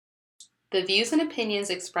The views and opinions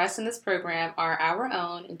expressed in this program are our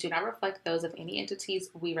own and do not reflect those of any entities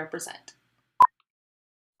we represent.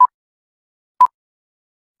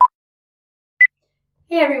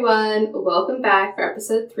 Hey everyone, welcome back for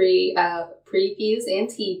episode 3 of Previews and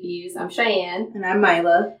T-Views. I'm Cheyenne. And I'm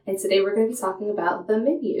Mila. And today we're going to be talking about the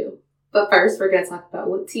menu. But first, we're going to talk about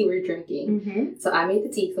what tea we're drinking. Mm-hmm. So I made the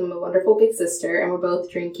tea from my wonderful big sister, and we're both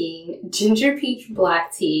drinking ginger peach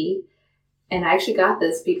black tea. And I actually got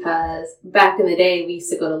this because back in the day, we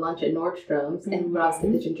used to go to lunch at Nordstrom's, and we would always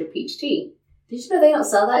get the ginger peach tea. Did you know they don't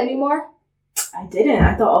sell that anymore? I didn't.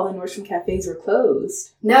 I thought all the Nordstrom cafes were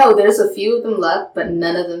closed. No, there's a few of them left, but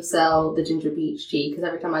none of them sell the ginger peach tea, because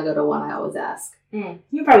every time I go to one, I always ask.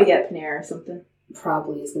 You probably get Panera or something.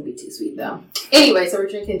 Probably is going to be too sweet, though. Anyway, so we're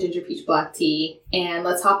drinking ginger peach black tea, and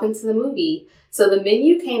let's hop into the movie. So the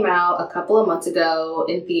menu came out a couple of months ago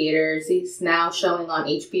in theaters. It's now showing on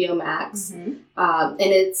HBO Max. Mm-hmm. And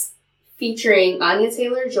it's featuring Anya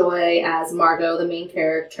Taylor-Joy as Margot, the main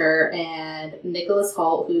character, and Nicholas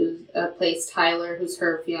Hoult, who plays Tyler, who's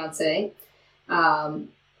her fiance, and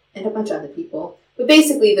a bunch of other people. But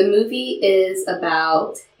basically, the movie is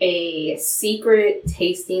about a secret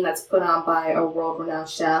tasting that's put on by a world-renowned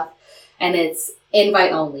chef, and it's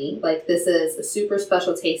invite only. Like, this is a super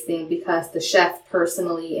special tasting because the chef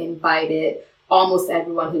personally invited almost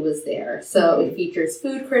everyone who was there. So it features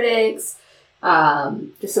food critics,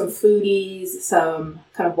 just some foodies, some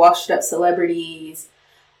kind of washed-up celebrities,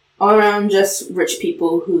 all around just rich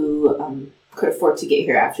people who could afford to get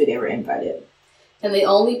here after they were invited. And the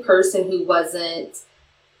only person who wasn't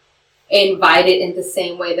invited in the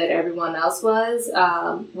same way that everyone else was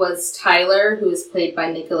Tyler, who is played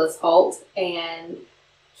by Nicholas Hoult. And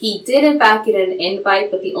he did, in fact, get an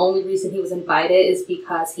invite, but the only reason he was invited is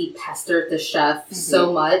because he pestered the chef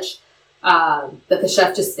so much that the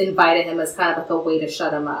chef just invited him as kind of like a way to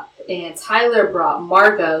shut him up. And Tyler brought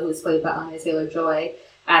Margot, who's played by Anya Taylor-Joy,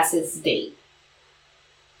 as his date.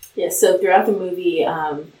 Yeah, so throughout the movie,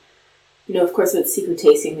 of course, with secret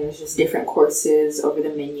tasting, there's just different courses over the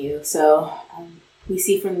menu. So we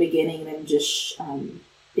see from the beginning them just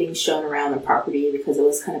being shown around the property because it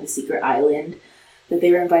was kind of a secret island that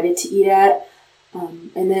they were invited to eat at.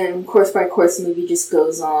 And then course by course, the movie just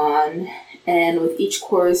goes on. And with each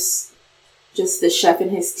course, just the chef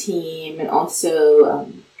and his team, and also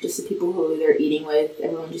just the people who they're eating with,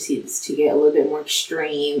 everyone just seems to get a little bit more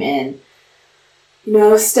extreme, and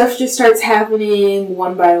stuff just starts happening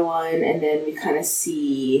one by one, and then we kind of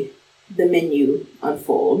see the menu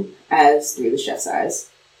unfold as through the chef's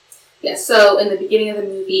eyes. Yeah, so in the beginning of the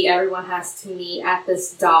movie, everyone has to meet at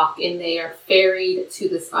this dock, and they are ferried to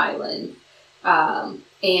this island.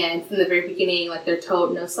 And from the very beginning, they're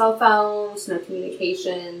told no cell phones, no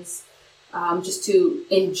communications, just to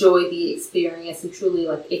enjoy the experience and truly,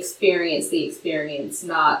 experience the experience,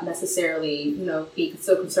 not necessarily, be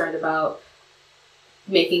so concerned about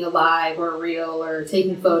making a live or reel or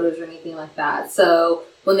taking photos or anything like that. So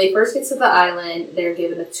when they first get to the island, they're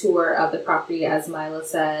given a tour of the property, as Milo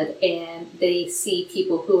said, and they see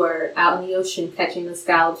people who are out in the ocean catching the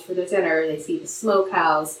scallops for their dinner. They see the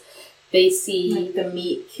smokehouse. They see the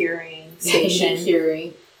meat curing station. Meat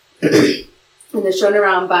curing. And they're shown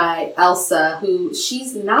around by Elsa, who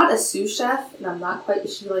she's not a sous chef, and I'm not quite,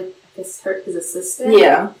 is she I guess his assistant?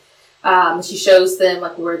 Yeah. She shows them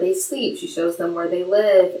where they sleep. She shows them where they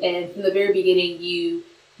live. And from the very beginning, you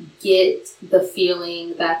get the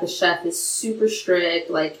feeling that the chef is super strict.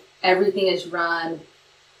 Everything is run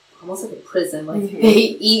almost like a prison. They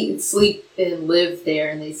eat and sleep and live there,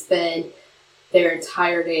 and they spend their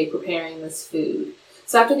entire day preparing this food.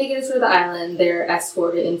 So after they get to the island, they're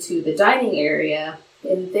escorted into the dining area.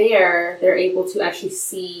 And there, they're able to actually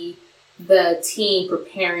see the team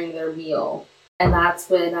preparing their meal. And that's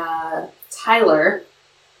when Tyler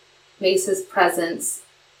makes his presence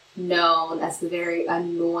known as the very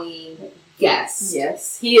annoying guest.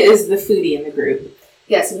 Yes, he is the foodie in the group.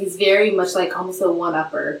 Yes, and he's very much almost a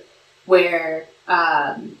one-upper, where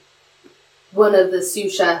one of the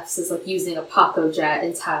sous chefs is using a Paco jet,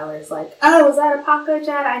 and Tyler's oh, is that a Paco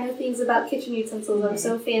jet? I know things about kitchen utensils. I'm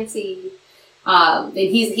so fancy. And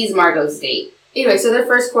he's Margot's date. Anyway, so their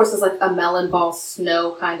first course is a melon ball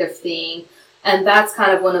snow kind of thing. And that's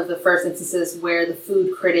kind of one of the first instances where the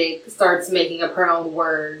food critic starts making up her own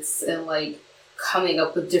words and coming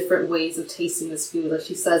up with different ways of tasting this food.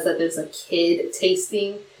 She says that there's a kid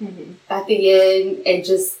tasting at the end, and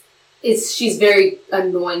she's very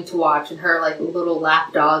annoying to watch, and her little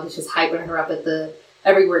lap dog is just hyping her up at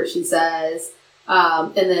every word she says.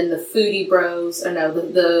 And then the foodie bros,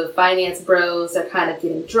 the finance bros are kind of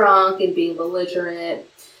getting drunk and being belligerent.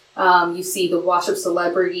 You see the wash-up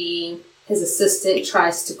celebrity his assistant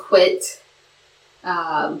tries to quit,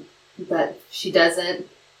 but she doesn't.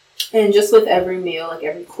 And just with every meal, like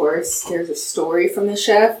every course, there's a story from the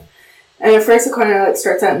chef. And at first it kind of like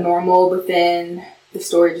starts out normal, but then the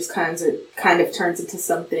story just kind of turns into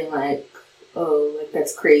something like, oh, like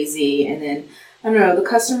that's crazy. And then, I don't know, the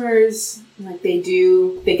customers, like they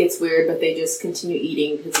do think it's weird, but they just continue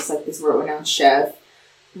eating because it's like this world-renowned chef.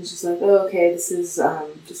 And it's just like, oh, okay, this is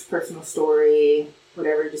just a personal story,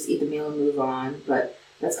 whatever, just eat the meal and move on. But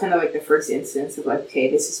that's kind of like the first instance of like, okay,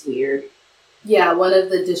 this is weird. Yeah, one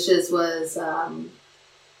of the dishes was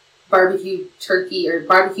barbecue turkey or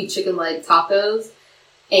barbecue chicken leg tacos.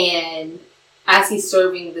 And as he's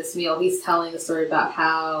serving this meal, he's telling a story about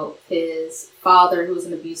how his father, who was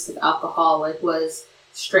an abusive alcoholic, was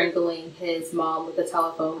strangling his mom with a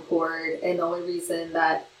telephone cord. And the only reason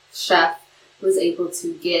that chef was able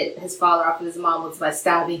to get his father off of his mom was by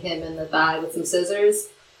stabbing him in the thigh with some scissors.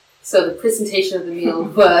 So the presentation of the meal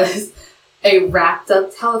was a wrapped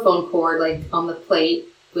up telephone cord, like on the plate,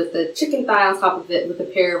 with the chicken thigh on top of it, with a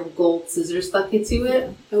pair of gold scissors stuck into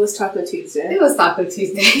it. It was Taco Tuesday. It was Taco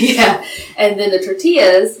Tuesday, yeah. And then the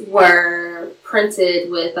tortillas were printed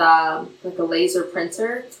with like a laser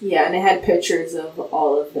printer. Yeah, and it had pictures of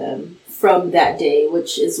all of them from that day,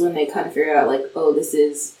 which is when they kind of figured out, like, oh, this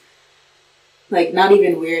is like not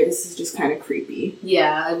even weird. This is just kind of creepy.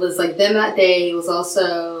 Yeah, it was like them that day. It was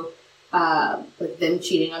also like them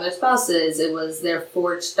cheating on their spouses. It was their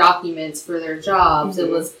forged documents for their jobs. Mm-hmm.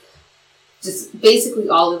 It was just basically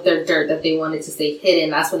all of their dirt that they wanted to stay hidden.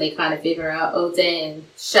 That's when they kind of figure out, oh, dang,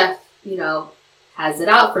 chef, has it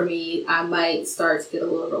out for me. I might start to get a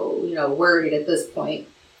little, worried at this point.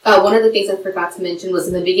 One of the things I forgot to mention was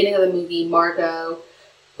in the beginning of the movie, Margot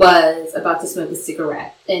was about to smoke a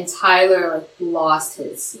cigarette, and Tyler lost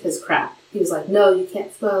his crap. He was like, no, you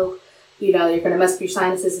can't smoke. You're going to mess up your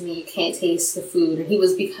sinuses and you can't taste the food. And he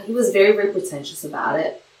was very, very pretentious about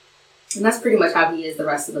it. And that's pretty much how he is the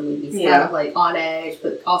rest of the movie. He's kind of like on edge,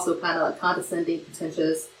 but also kind of like condescending,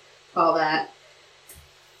 pretentious, all that.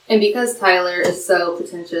 And because Tyler is so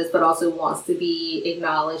pretentious, but also wants to be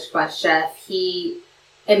acknowledged by Chef, he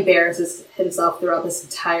embarrasses himself throughout this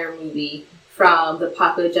entire movie. From the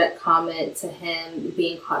Paco Jet comment to him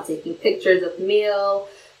being caught taking pictures of the meal,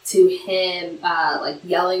 to him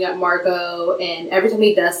yelling at Margot, and every time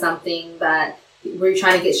he does something that we're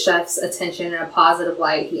trying to get Chef's attention in a positive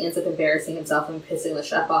light, he ends up embarrassing himself and pissing the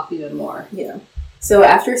chef off even more. Yeah. So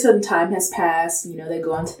after some time has passed, they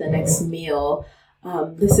go on to the next meal.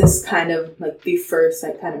 This is kind of like the first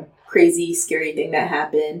kind of crazy, scary thing that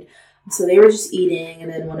happened. So they were just eating,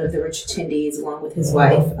 and then one of the rich attendees, along with his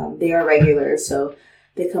wife, they are regulars, so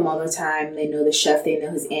they come all the time. They know the chef, they know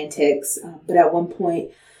his antics. But at one point,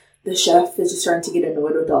 the chef is just starting to get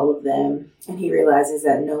annoyed with all of them, and he realizes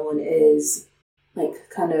that no one is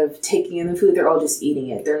kind of taking in the food. They're all just eating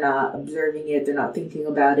it. They're not observing it. They're not thinking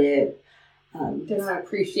about it. They're not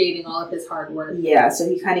appreciating all of his hard work. Yeah, so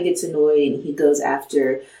he kind of gets annoyed, and he goes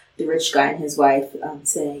after the rich guy and his wife,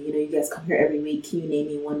 saying, you guys come here every week. Can you name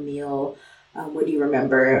me one meal? What do you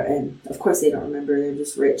remember? And of course they don't remember. They're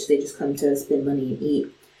just rich. They just come to spend money and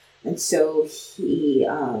eat. And so he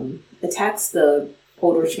attacks the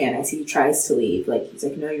old rich man as he tries to leave. He's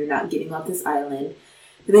like, no, you're not getting off this island.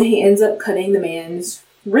 And then he ends up cutting the man's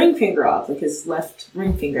ring finger off, his left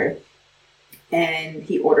ring finger. And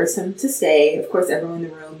he orders him to stay. Of course, everyone in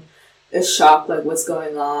the room is shocked, what's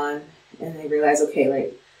going on? And they realize,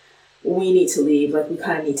 okay, we need to leave. We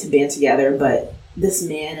kind of need to band together. But this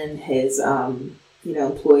man and his,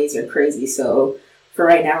 employees are crazy. So for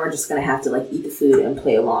right now, we're just going to have to, eat the food and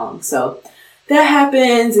play along. So that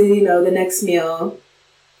happens. And, the next meal,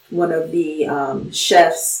 one of the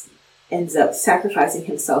chefs ends up sacrificing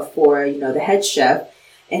himself for, the head chef.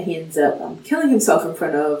 And he ends up killing himself in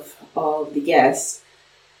front of all of the guests.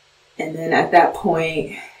 And then at that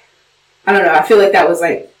point, I don't know. I feel like that was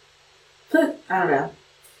I don't know.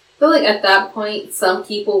 I feel like at that point, some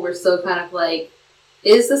people were still kind of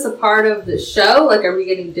is this a part of the show? Are we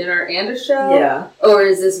getting dinner and a show? Yeah. Or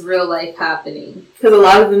is this real life happening? Because a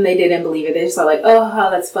lot of them, they didn't believe it. They just thought oh,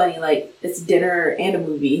 that's funny. It's dinner and a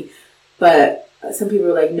movie. But some people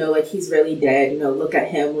were no, he's really dead. Look at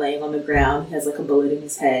him laying on the ground. He has a bullet in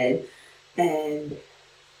his head. And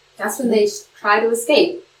that's when they try to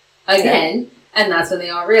escape again. Yeah. And that's when they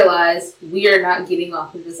all realize, we are not getting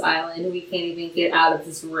off of this island. We can't even get out of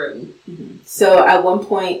this room. Mm-hmm. So at one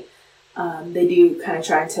point, they do kind of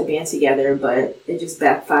try to band together, but it just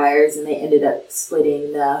backfires, and they ended up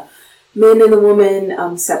splitting the men and the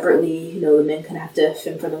woman separately. The men kind of have to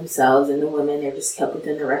fend for themselves, and the women, they're just kept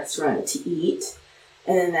within the restaurant to eat.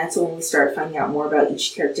 And then that's when we start finding out more about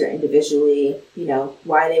each character individually, you know,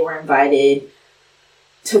 why they were invited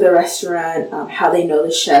to the restaurant, how they know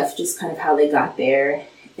the chef, just kind of how they got there.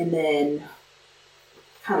 And then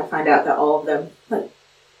kind of find out that all of them, like,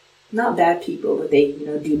 not bad people, but they, you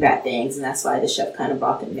know, do bad things. And that's why the chef kind of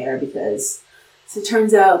brought them there, because so it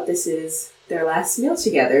turns out this is their last meal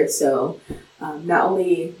together. So not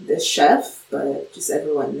only the chef, but just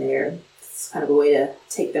everyone there. It's kind of a way to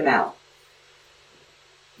take them out.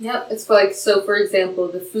 Yep, it's like, so for example,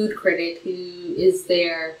 the food critic who is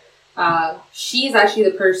there, she's actually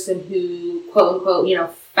the person who, quote unquote, you know,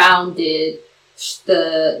 founded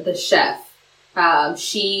the chef.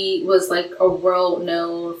 She was like a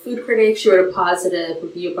world-known food critic. She wrote a positive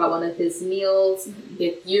review about one of his meals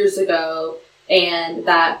years ago, and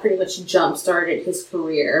that pretty much jump-started his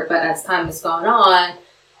career. But as time has gone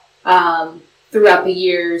on, throughout the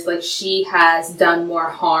years, like, she has done more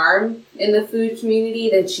harm in the food community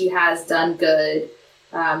than she has done good.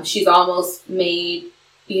 She's almost made,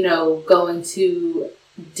 you know, going to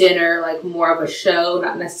dinner like more of a show,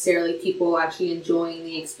 not necessarily people actually enjoying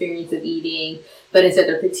the experience of eating, but instead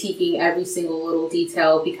they're critiquing every single little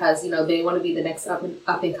detail because, you know, they want to be the next up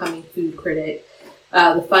and coming food critic.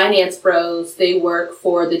 The finance bros, they work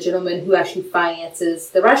for the gentleman who actually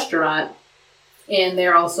finances the restaurant. And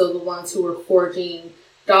they're also the ones who are forging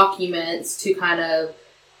documents to kind of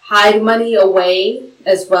hide money away,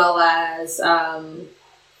 as well as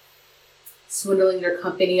swindling their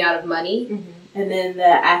company out of money. Mm-hmm. And then the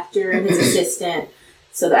actor and his assistant.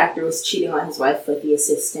 So the actor was cheating on his wife with the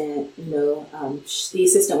assistant. You know, the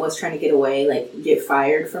assistant was trying to get away, like get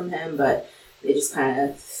fired from him, but they just kind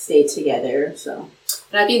of stayed together. So,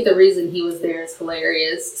 and I think the reason he was there is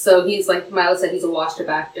hilarious. So he's, like Milo said, he's a washed-up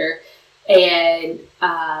actor. And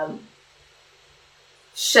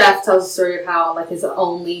Chef tells a story of how, like, his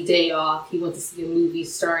only day off, he went to see a movie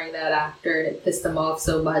starring that actor, and it pissed him off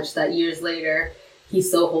so much that years later, he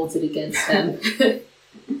still holds it against him.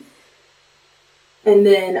 And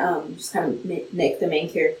then just kind of Nick, the main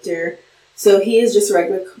character. So he is just a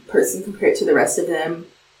regular person compared to the rest of them,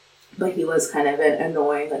 but he was kind of an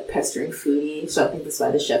annoying, like, pestering foodie. So I think that's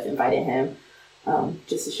why the chef invited him,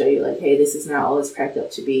 just to show you, like, hey, this is not all it's cracked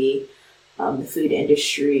up to be. The food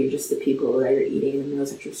industry, just the people that are eating the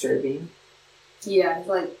meals that you're serving. Yeah, he's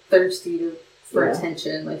like thirsty for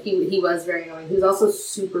attention. Like he was very annoying. He was also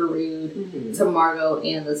super rude to Margot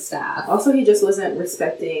and the staff. Also, he just wasn't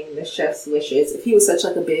respecting the chef's wishes. If he was such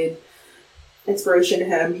like a big inspiration to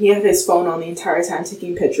him, he had his phone on the entire time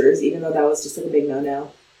taking pictures, even though that was just like a big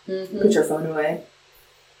no-no. Put your phone away.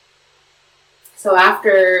 So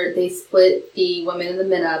after they split the women and the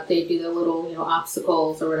men up, they do the little, you know,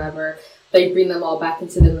 obstacles or whatever. They bring them all back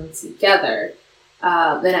into the room together.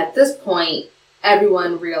 Then at this point,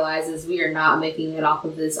 everyone realizes we are not making it off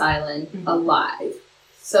of this island alive.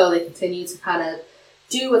 So they continue to kind of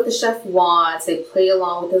do what the chef wants. They play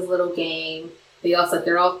along with his little game. They also, like,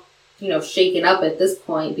 they're all, you know, shaken up at this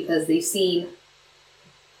point because they've seen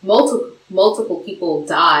multiple people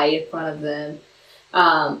die in front of them.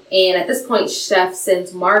 And at this point, Chef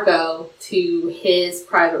sends Margot to his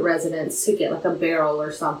private residence to get like a barrel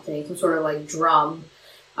or something, some sort of like drum.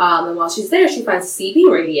 And while she's there, she finds a CB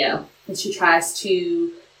radio and she tries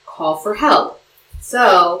to call for help.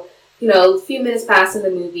 So, you know, a few minutes pass in the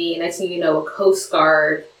movie, and next thing you know, a Coast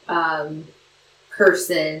Guard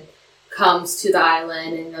person comes to the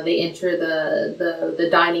island, and, you know, they enter the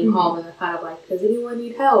dining hall, and they're kind of like, does anyone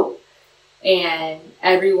need help? And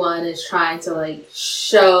everyone is trying to, like,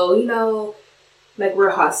 show, you know, like, we're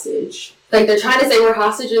hostage. Like, they're trying to say we're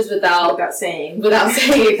hostages without saying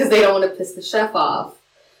it, because they don't want to piss the chef off.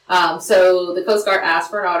 So the Coast Guard asks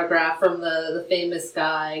for an autograph from the famous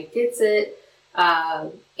guy, gets it,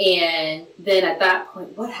 and then at that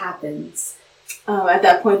point, what happens? At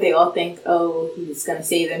that point, they all think, oh, he's going to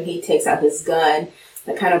save them. He takes out his gun,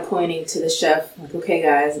 like, kind of pointing to the chef, like, okay,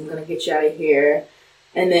 guys, I'm going to get you out of here.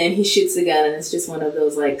 And then he shoots the gun, and it's just one of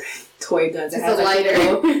those, like, toy guns. It's a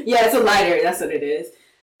lighter. Yeah, it's a lighter. That's what it is.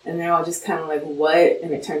 And they're all just kind of like, what?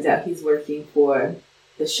 And it turns out he's working for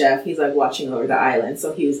the chef. He's, like, watching over the island,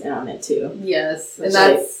 so he was in on it, too. Yes. And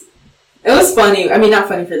that's... It was funny. I mean, not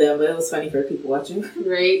funny for them, but it was funny for people watching.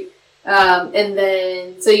 Right. And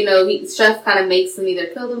then, so, you know, chef kind of makes them either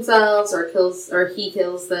kill themselves or he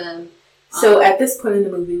kills them. So at this point in the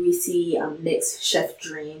movie, we see Nick's chef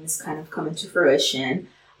dreams kind of come into fruition.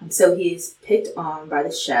 So he's picked on by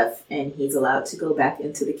the chef, and he's allowed to go back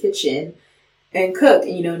into the kitchen and cook.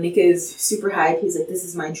 And, you know, Nick is super hyped. He's like, this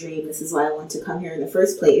is my dream. This is why I want to come here in the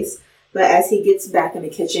first place. But as he gets back in the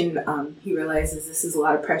kitchen, he realizes this is a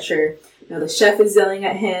lot of pressure. The chef is yelling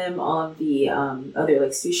at him. All of the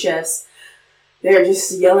other sous chefs, they're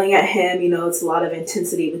just yelling at him. It's a lot of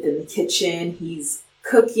intensity within the kitchen. He's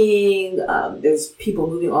cooking. There's people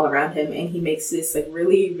moving all around him, and he makes this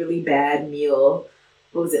really, really bad meal.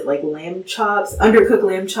 What was it, lamb chops, undercooked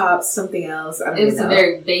lamb chops, something else? I don't know. It was a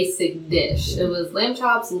very basic dish. It was lamb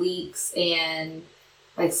chops, leeks, and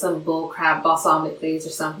some bull crab balsamic glaze or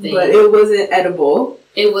something. But it wasn't edible.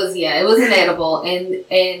 It wasn't edible,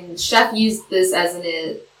 and chef used this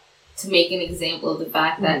to make an example of the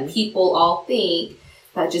fact that people all think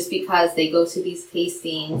that just because they go to these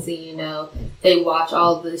tastings and, they watch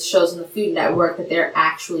all the shows on the Food Network, that they're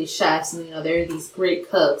actually chefs and, they're these great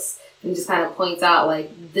cooks. And just kind of points out,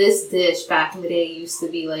 this dish back in the day used to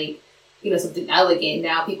be, something elegant.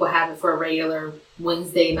 Now people have it for a regular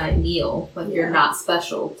Wednesday night meal. You're not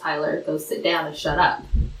special, Tyler. Go sit down and shut up.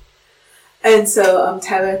 And so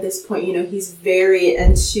Tyler, at this point, he's very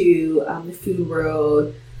into the food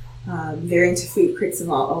world, very into food critics and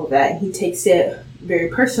all of that. He takes it very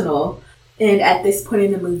personal. And at this point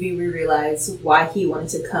in the movie, we realize why he wanted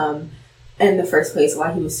to come in the first place,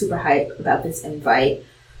 why he was super hyped about this invite.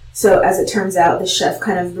 So as it turns out, the chef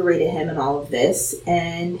kind of berated him in all of this,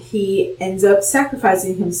 and he ends up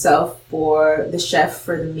sacrificing himself for the chef,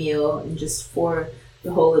 for the meal, and just for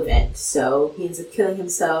the whole event. So he ends up killing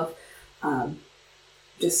himself. To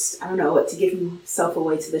give himself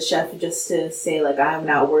away to the chef, just to say, I'm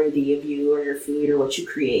not worthy of you or your food or what you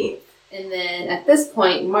create. And then at this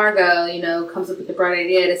point, Margot, comes up with the bright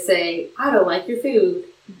idea to say, I don't like your food.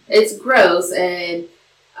 It's gross. And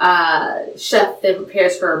chef then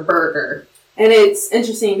prepares for a burger. And it's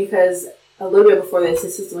interesting because a little bit before this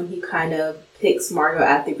is when he kind of picks Margot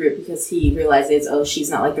at the group because he realizes, she's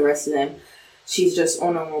not like the rest of them. She's just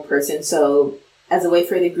a normal person. So as a way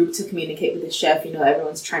for the group to communicate with the chef,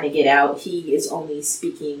 everyone's trying to get out. He is only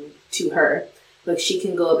speaking to her. She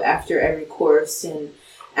can go up after every course and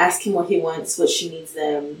ask him what he wants, what she needs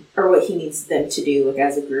them, or what he needs them to do,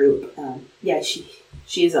 as a group.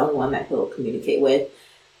 She is the only one that he'll communicate with.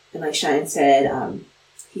 And like Cheyenne said,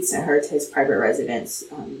 he sent her to his private residence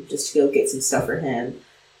just to go get some stuff for him.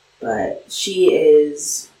 But she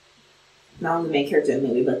is not only the main character in the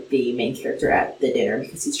movie, but the main character at the dinner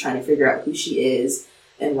because he's trying to figure out who she is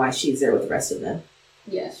and why she's there with the rest of them.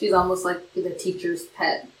 Yeah, she's almost like the teacher's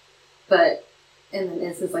pet. But in an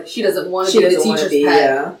instance, she doesn't want to be the teacher's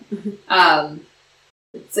pet. Yeah.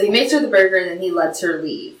 So he makes her the burger and then he lets her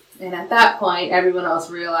leave. And at that point, everyone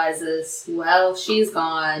else realizes, well, she's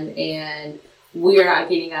gone and we're not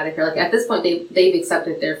getting out of here. At this point, they've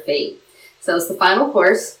accepted their fate. So it's the final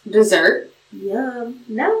course, dessert. Yum.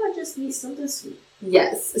 Now I just need something sweet.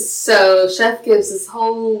 Yes. So chef gives this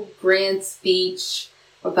whole grand speech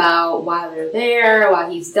about why they're there,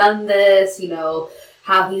 why he's done this,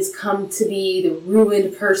 how he's come to be the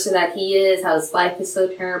ruined person that he is, how his life is so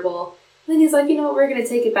terrible. And then he's like, we're going to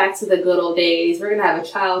take it back to the good old days. We're going to have a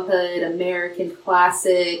childhood American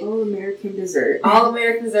classic. All American dessert. All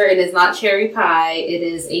American dessert. It is not cherry pie. It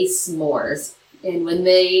is a s'mores. And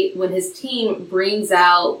when his team brings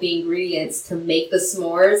out the ingredients to make the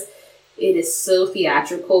s'mores, it is so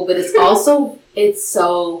theatrical, but it's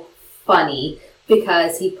so funny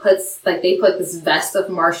because they put this vest of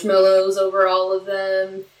marshmallows over all of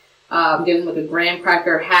them, give them a graham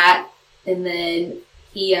cracker hat, and then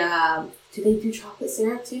do they do chocolate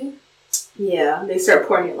syrup too? Yeah, they start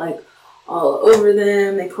pouring it all over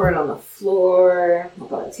them. They pour it on the floor, on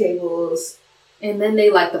the tables. And then they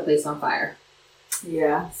light the place on fire.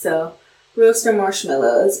 Yeah, so roast their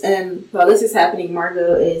marshmallows. And while this is happening,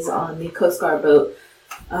 Margot is on the Coast Guard boat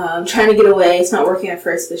trying to get away. It's not working at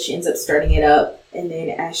first, but she ends up starting it up. And then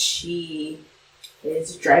as she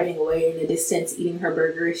is driving away in the distance, eating her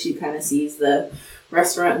burger, she kind of sees the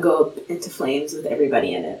restaurant go up into flames with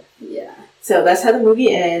everybody in it. Yeah. So that's how the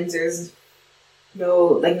movie ends. There's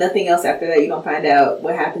no, nothing else after that. You don't find out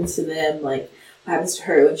what happens to them, what happens to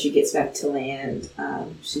her when she gets back to land.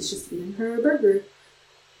 She's just eating her burger.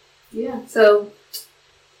 Yeah. So,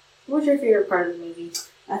 what was your favorite part of the movie?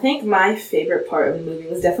 I think my favorite part of the movie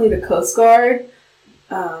was definitely the Coast Guard.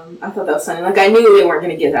 I thought that was funny. I knew they weren't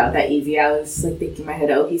going to get out that easy. I was thinking in my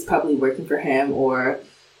head, he's probably working for him, or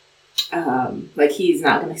he's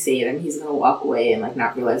not going to save him. He's going to walk away and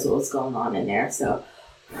not realize what was going on in there. So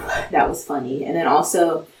that was funny. And then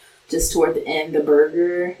also, just toward the end, the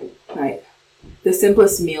burger, the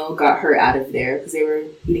simplest meal got her out of there because they were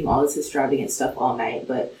eating all this extravagant stuff all night.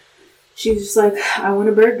 But she was just I want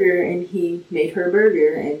a burger, and he made her a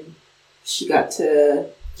burger, and she got to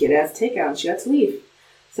get it as takeout, and she got to leave.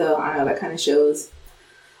 So I don't know, that kind of shows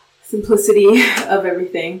simplicity of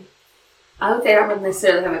everything. I would say I don't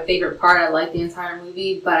necessarily have a favorite part. I like the entire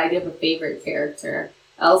movie, but I do have a favorite character.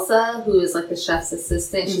 Elsa, who is like the chef's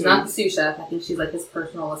assistant. She's not the sous chef. I think she's like his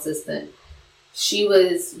personal assistant. She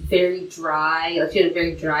was very dry. Like, she had a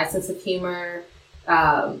very dry sense of humor.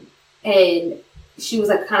 And she was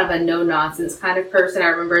like kind of a no-nonsense kind of person. I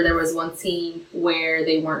remember there was one scene where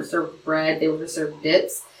they weren't served bread. They were served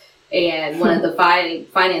dips. And one of the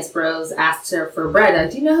finance bros asked her for bread.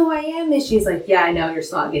 Like, do you know who I am? And she's like, yeah, I know, you're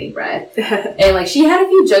still not getting bread. And like, she had a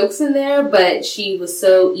few jokes in there, but she was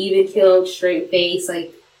so even-keeled, straight-faced.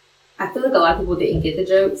 Like, I feel like a lot of people didn't get the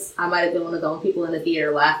jokes. I might have been one of the only people in the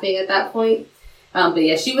theater laughing at that point. But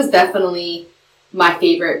yeah, she was definitely my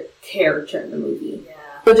favorite character in the movie.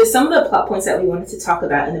 Yeah. So just some of the plot points that we wanted to talk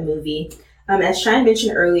about in the movie. As Shine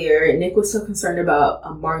mentioned earlier, Nick was so concerned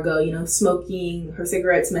about Margot, smoking her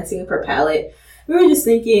cigarettes, messing up her palate. We were just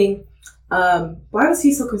thinking, why was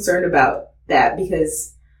he so concerned about that?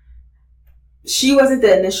 Because she wasn't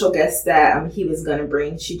the initial guest that he was going to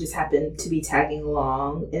bring. She just happened to be tagging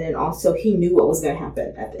along. And then also he knew what was going to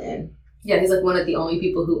happen at the end. Yeah, he's like one of the only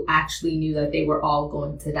people who actually knew that they were all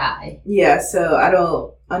going to die. Yeah, so I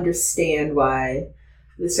don't understand why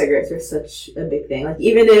the cigarettes are such a big thing. Like,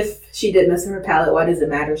 even if she did mess with her palate, why does it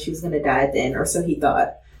matter if she was going to die at the end? Or so he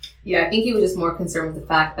thought. Yeah, I think he was just more concerned with the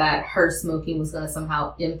fact that her smoking was going to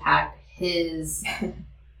somehow impact his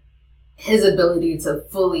ability to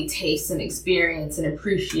fully taste and experience and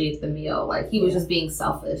appreciate the meal. Like, he was just being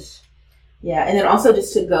selfish. Yeah, and then also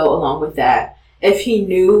just to go along with that, if he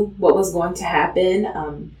knew what was going to happen,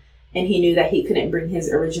 and he knew that he couldn't bring his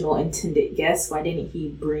original intended guest, why didn't he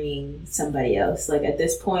bring somebody else? Like, at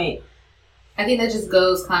this point, I think that just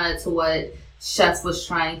goes kind of to what Chef was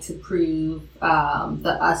trying to prove,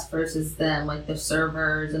 the us versus them, like the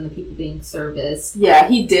servers and the people being serviced. Yeah,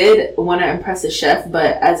 he did want to impress the chef,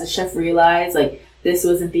 but as the chef realized, like, this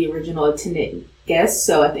wasn't the original intended guest,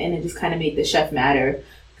 so at the end it just kind of made the chef matter,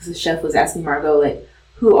 because the chef was asking Margot, like,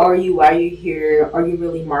 who are you? Why are you here? Are you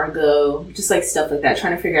really Margot? Just like stuff like that,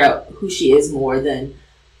 trying to figure out who she is more than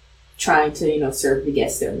trying to, serve the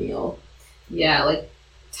guests their meal. Yeah, like,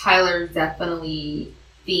 Tyler definitely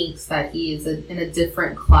thinks that he is in a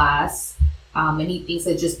different class, and he thinks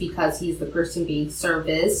that just because he's the person being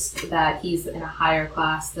serviced, that he's in a higher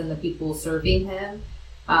class than the people serving him.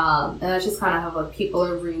 And that's just kind of how, like, people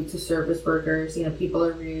are rude to service workers. People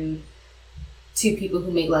are rude to people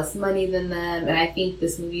who make less money than them, and I think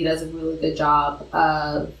this movie does a really good job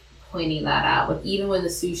of pointing that out. Like, even when the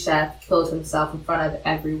sous chef killed himself in front of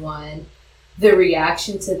everyone, the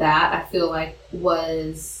reaction to that, I feel like,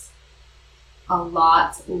 was a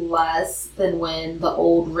lot less than when the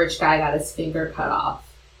old rich guy got his finger cut off.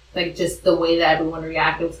 Like, just the way that everyone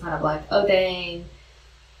reacted was kind of like, oh dang,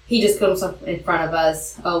 he just killed himself in front of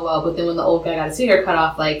us, oh well. But then when the old guy got his finger cut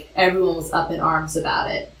off, like, everyone was up in arms about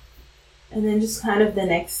it. And then just kind of the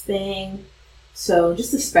next thing, so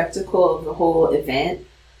just the spectacle of the whole event.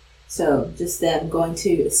 So just them going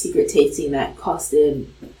to a secret tasting that costed,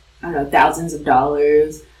 thousands of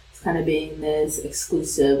dollars. It's kind of being this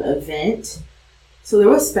exclusive event. So there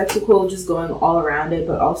was spectacle just going all around it,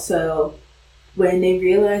 but also when they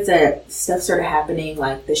realized that stuff started happening,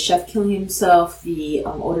 like the chef killing himself, the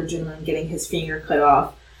older gentleman getting his finger cut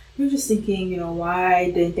off, we were just thinking,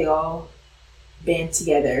 why didn't they all band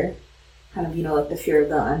together? Kind of, like the fear of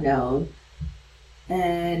the unknown.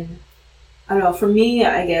 And I don't know, for me,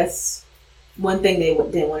 I guess one thing they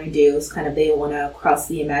didn't want to do is kind of, they want to cross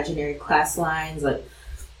the imaginary class lines. Like,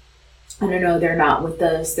 I don't know, they're not with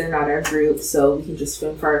us, they're not our group, so we can just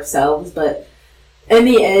film for ourselves. But in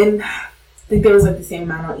the end, I think there was like the same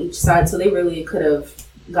amount on each side, so they really could have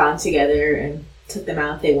gone together and took them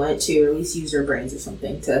out if they wanted to, or at least use their brains or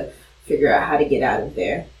something to figure out how to get out of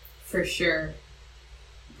there. For sure.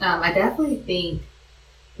 I definitely think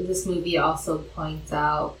this movie also points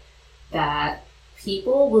out that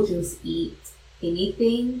people will just eat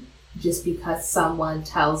anything just because someone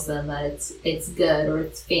tells them that it's good or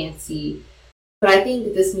it's fancy. But I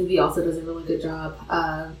think this movie also does a really good job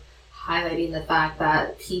of highlighting the fact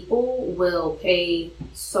that people will pay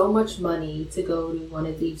so much money to go to one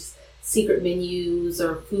of these secret menus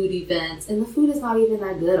or food events, and the food is not even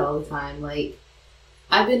that good all the time. Like,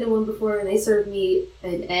 I've been to one before and they served me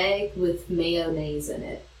an egg with mayonnaise in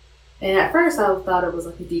it. And at first I thought it was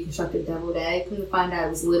like a deconstructed deviled egg. Come to find out it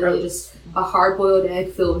was literally just a hard-boiled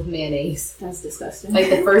egg filled with mayonnaise. That's disgusting. Like,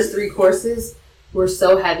 the first 3 courses were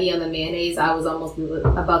so heavy on the mayonnaise, I was almost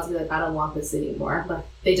about to be like, I don't want this anymore. But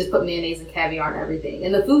they just put mayonnaise and caviar and everything.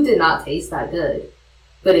 And the food did not taste that good.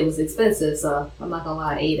 But it was expensive, so I'm not gonna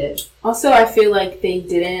lie, I ate it. Also, I feel like they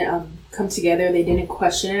didn't come together. They didn't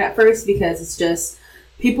question it at first because it's just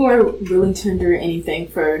people are willing to endure anything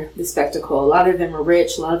for the spectacle. A lot of them are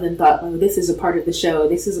rich. A lot of them thought, oh, this is a part of the show.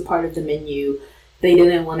 This is a part of the menu. They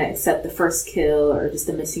didn't want to accept the first kill or just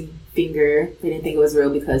the missing finger. They didn't think it was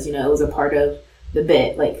real because, you know, it was a part of the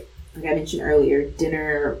bit. Like I mentioned earlier,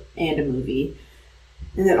 dinner and a movie.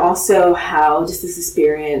 And then also how just this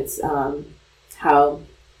experience, how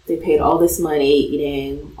they paid all this money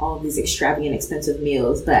eating all of these extravagant, expensive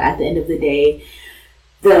meals. But at the end of the day,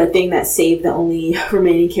 the thing that saved the only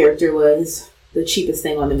remaining character was the cheapest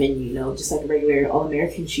thing on the menu, you know, just like a regular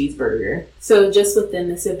all-American cheeseburger. So just within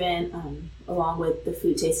this event, along with the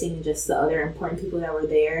food tasting and just the other important people that were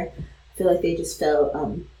there, I feel like they just felt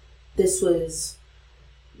this was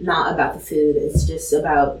not about the food. It's just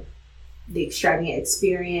about the extravagant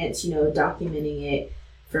experience, you know, documenting it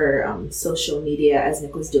for social media as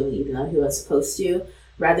Nick was doing, even though he was supposed to,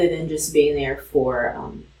 rather than just being there for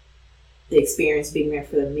the experience, being there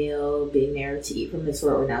for the meal, being there to eat from this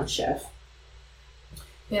world-renowned chef.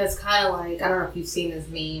 Yeah, it's kind of like, I don't know if you've seen this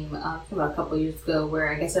meme from a couple years ago where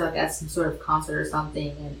I guess they're like at some sort of concert or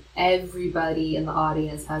something and everybody in the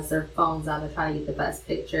audience has their phones out. They're trying to get the best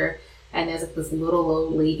picture. And there's like this little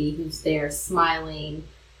old lady who's there smiling.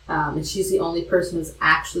 And she's the only person who's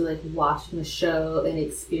actually like watching the show and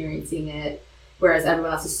experiencing it. Whereas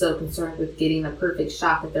everyone else is so concerned with getting the perfect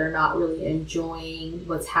shot that they're not really enjoying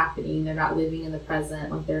what's happening. They're not living in the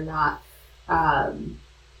present. Like they're not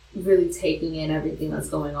really taking in everything that's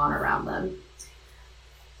going on around them.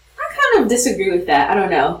 I kind of disagree with that. I don't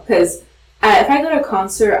know. Because if I go to a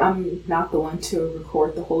concert, I'm not the one to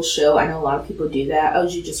record the whole show. I know a lot of people do that. I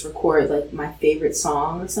usually just record like my favorite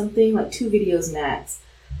song or something, like 2 videos max.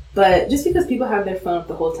 But just because people have their phone up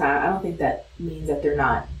the whole time, I don't think that means that they're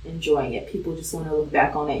not enjoying it. People just want to look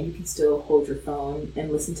back on it. You can still hold your phone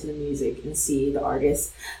and listen to the music and see the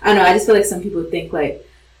artist. I don't know. I just feel like some people think like,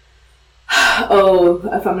 oh,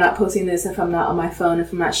 if I'm not posting this, if I'm not on my phone,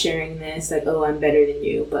 if I'm not sharing this, like, oh, I'm better than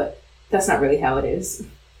you. But that's not really how it is.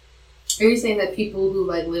 Are you saying that people who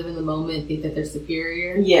like live in the moment think that they're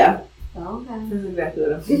superior? Yeah. Oh, okay. That's exactly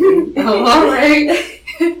what I'm thinking. Oh, all right.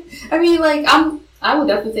 I mean, like, I would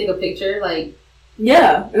definitely take a picture, like...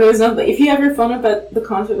 Yeah, it was nothing. If you have your phone up at the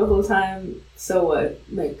concert the whole time, so what?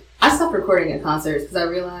 Like, I stopped recording at concerts because I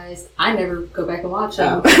realized I never go back and watch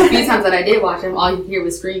them. The few times that I did watch them, all you hear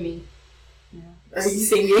was screaming. Yeah. Are you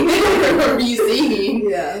singing? Are you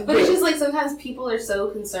singing? Yeah. But it's just like sometimes people are so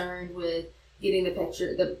concerned with getting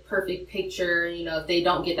the perfect picture. You know, if they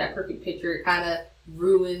don't get that perfect picture, it kind of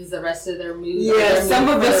ruins the rest of their mood. Yeah, some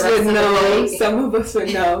of us would know. Some of us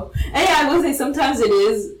would know. And yeah, I will say sometimes it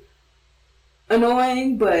is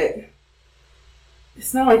annoying, but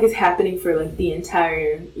it's not like it's happening for like the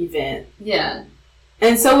entire event. Yeah.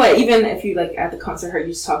 And so what, even if you like at the concert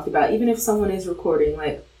you just talked about, even if someone is recording,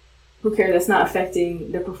 like who cares? That's not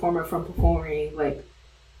affecting the performer from performing, like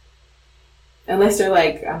unless they're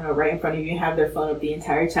like, I don't know, right in front of you and have their phone up the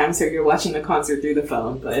entire time, so you're watching the concert through the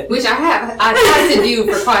phone. But which I've had to do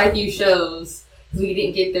for quite a few shows because we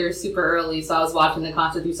didn't get there super early, so I was watching the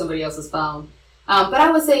concert through somebody else's phone. But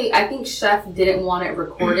I would say I think Chef didn't want it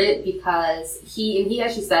recorded because he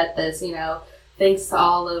actually said this, you know, thanks to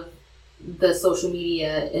all of the social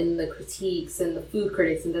media and the critiques and the food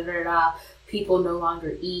critics and da-da-da-da, people no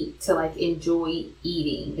longer eat to like enjoy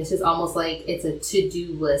eating. It's just almost like it's a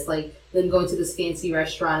to-do list. Like them going to this fancy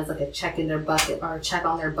restaurant is like a check in their bucket or a check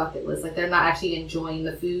on their bucket list. Like they're not actually enjoying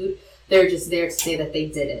the food. They're just there to say that they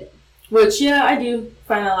did it. Which, yeah, I do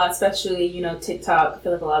find that a lot, especially, you know, TikTok. I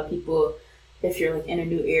feel like a lot of people, if you're like in a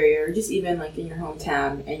new area or just even like in your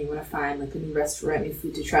hometown and you want to find like a new restaurant, new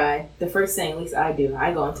food to try, the first thing, at least I do,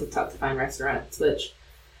 I go on TikTok to find restaurants, which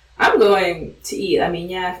I'm going to eat. I mean,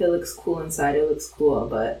 yeah, if it looks cool inside, it looks cool,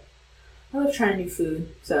 but I love trying new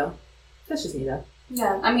food, so that's just me though.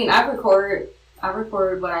 Yeah, I mean, I record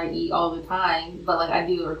what I eat all the time, but like I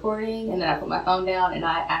do the recording and then I put my phone down and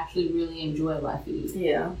I actually really enjoy my food.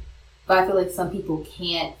 Yeah. But I feel like some people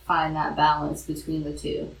can't find that balance between the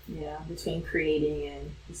two. Yeah, between creating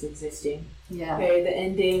and just existing. Yeah. Okay, the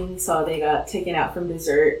ending, so they got taken out from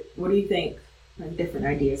dessert. What do you think? Like different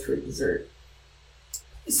ideas for dessert.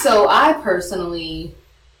 So I personally,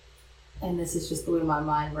 and this is just the way my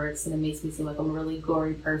mind works and it makes me seem like I'm a really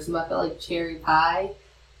gory person, but I feel like cherry pie,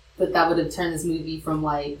 but that would have turned this movie from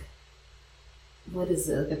like, what is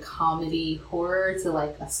it, like a comedy horror to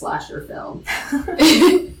like a slasher film.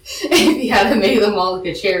 If you had made them all like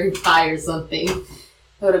a cherry pie or something, it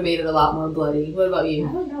would have made it a lot more bloody. What about you?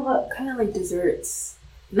 I don't know, what kind of like desserts.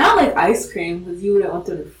 Not like ice cream, because you wouldn't want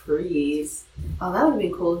them to freeze. Oh, that would have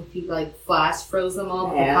been cool if you like flash froze them all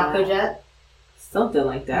with Yeah. a Paco Jet. Something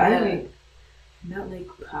like that. I mean, not like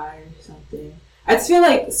pie or something. I just feel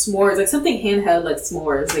like s'mores, like something handheld, like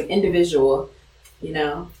s'mores, like individual, you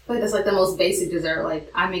know? I feel like that's like the most basic dessert.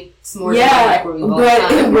 Like, I make s'mores. Yeah, but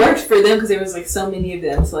it worked for them because there was like so many of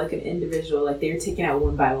them. So like an individual, like they were taken out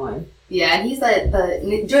one by one. Yeah, and he said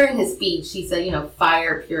during his speech, he said, you know,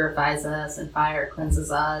 fire purifies us and fire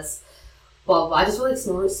cleanses us. Well, I just feel like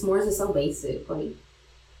s'mores is so basic, like.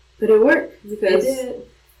 But it worked because it did.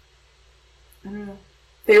 I don't know.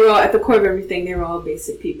 They were all at the core of everything. They were all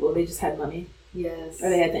basic people. They just had money. Yes. Or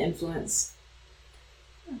they had the influence.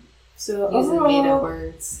 So using overall, made-up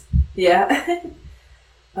words. Yeah.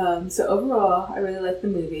 So overall, I really liked the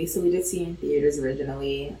movie. So we did see it in theaters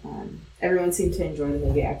originally. Everyone seemed to enjoy the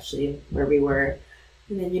movie actually where we were.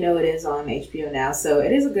 And then, you know, it is on HBO now. So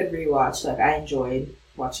it is a good rewatch. Like, I enjoyed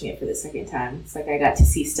watching it for the second time. It's like I got to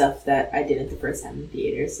see stuff that I didn't the first time in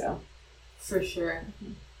theaters. So for sure.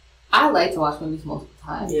 I like to watch movies multiple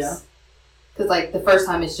times. Yeah. Because, like, the first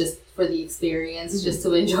time is just for the experience, just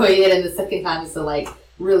to enjoy it. And the second time is to, like,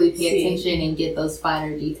 really pay attention and get those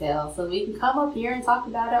finer details. So we can come up here and talk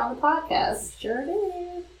about it on the podcast. Sure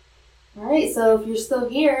did. All right, so if you're still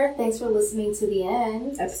here, thanks for listening to the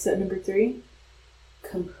end. Episode number 3.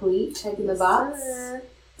 Complete. Checking the box. Sure.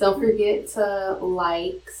 Don't forget to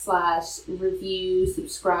like/review,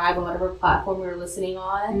 subscribe on whatever platform you're listening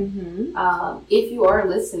on. Mm-hmm. If you are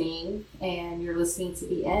listening and you're listening to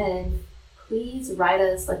the end, please write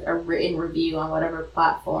us like a written review on whatever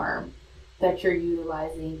platform that you're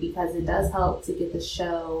utilizing, because it does help to get the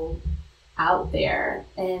show out there.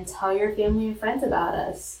 And tell your family and friends about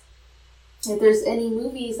us. If there's any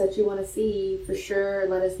movies that you want to see, for sure,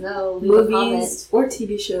 let us know. Leave movies or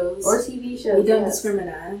TV shows. We don't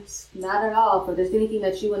discriminate. Not at all. If there's anything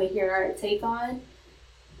that you want to hear our take on,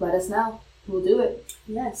 let us know. We'll do it.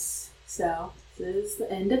 Yes. So this is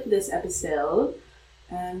the end of this episode.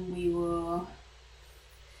 And we will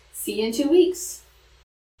see you in 2 weeks.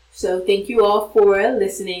 So thank you all for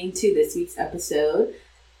listening to this week's episode.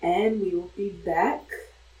 And we will be back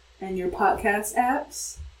in your podcast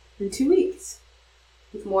apps in 2 weeks.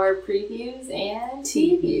 With more previews and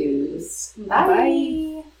T-views. Bye.